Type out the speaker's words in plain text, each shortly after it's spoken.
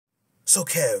So,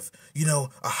 Kev,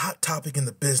 a hot topic in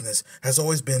the business has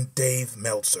always been Dave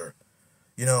Meltzer.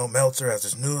 Meltzer has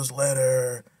his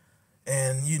newsletter,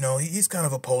 and, he's kind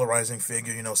of a polarizing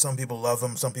figure. Some people love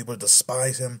him, some people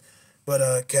despise him.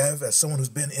 But, Kev, as someone who's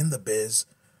been in the biz,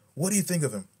 what do you think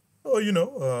of him?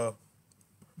 Oh,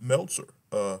 Meltzer,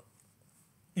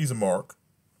 he's a mark.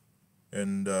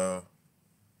 And,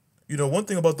 one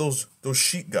thing about those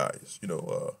sheet guys,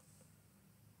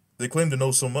 they claim to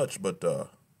know so much, but,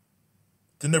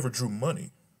 they never drew money.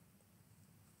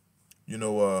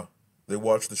 They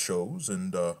watch the shows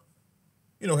and,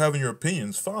 having your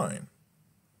opinion's fine.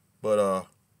 But,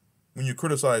 when you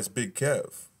criticize Big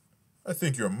Kev, I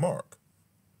think you're a mark.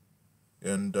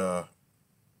 And,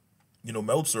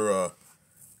 Meltzer,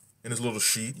 in his little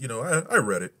sheet, I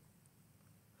read it.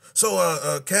 So,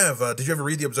 Kev, did you ever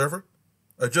read The Observer?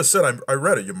 I just said I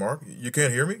read it, you mark. You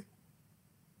can't hear me?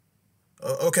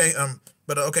 Okay,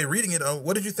 reading it,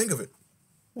 what did you think of it?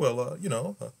 Well,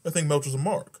 I think Meltzer's a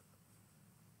mark.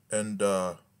 And,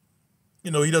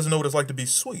 he doesn't know what it's like to be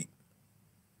sweet.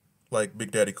 Like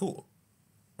Big Daddy Cool.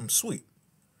 I'm sweet.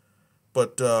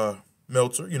 But,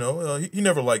 Meltzer, he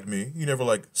never liked me. He never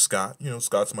liked Scott.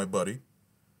 Scott's my buddy.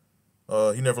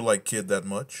 He never liked Kid that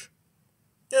much.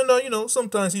 And,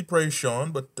 sometimes he praised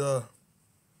Sean, but,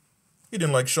 he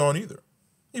didn't like Sean either.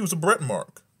 He was a Brett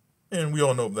mark. And we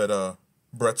all know that,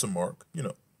 Brett's a mark,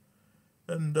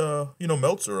 And,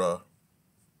 Meltzer,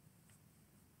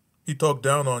 he talked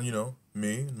down on,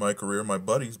 me and my career, my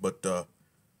buddies, but,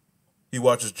 he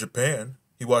watches Japan.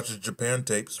 He watches Japan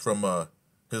tapes from,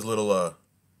 his little,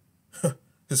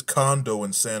 his condo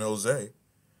in San Jose.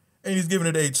 And he's giving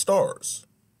it 8 stars.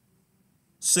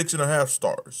 6.5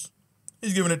 stars.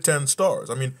 He's giving it 10 stars.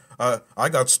 I mean, I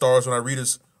got stars when I read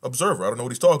his Observer. I don't know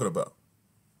what he's talking about.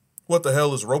 What the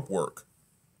hell is rope work?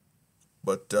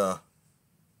 But,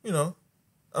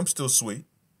 I'm still sweet.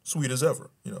 Sweet as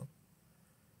ever,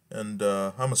 And,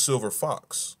 I'm a silver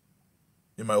fox.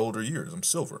 In my older years, I'm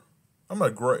silver. I'm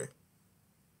not gray.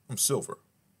 I'm silver.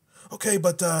 Okay,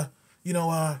 but,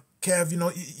 Kev,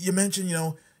 you mentioned,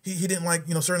 he didn't like,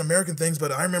 certain American things,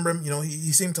 but I remember him,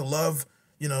 he seemed to love,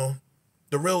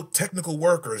 the real technical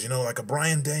workers, like a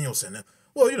Brian Danielson.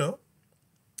 Well,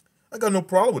 I got no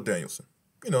problem with Danielson.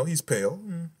 He's pale.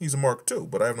 He's a mark too,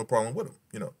 but I have no problem with him,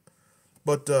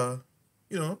 But,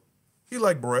 he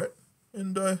liked Brett,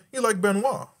 and he liked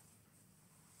Benoit.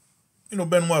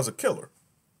 Benoit's a killer.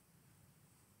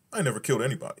 I never killed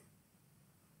anybody.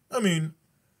 I mean,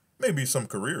 maybe some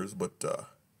careers, but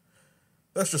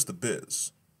that's just the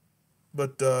biz.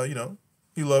 But,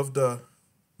 he loved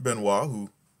Benoit, who,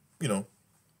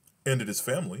 ended his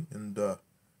family, and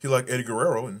he liked Eddie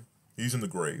Guerrero, and he's in the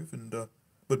grave, and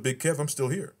but Big Kev, I'm still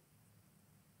here.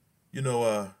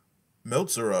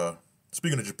 Meltzer,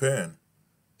 speaking of Japan,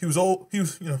 he was,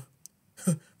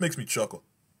 makes me chuckle.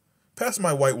 Pass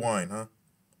my white wine, huh?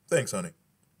 Thanks, honey.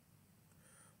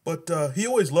 But he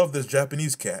always loved this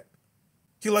Japanese cat.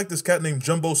 He liked this cat named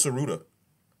Jumbo Saruta.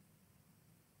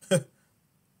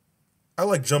 I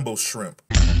like Jumbo Shrimp.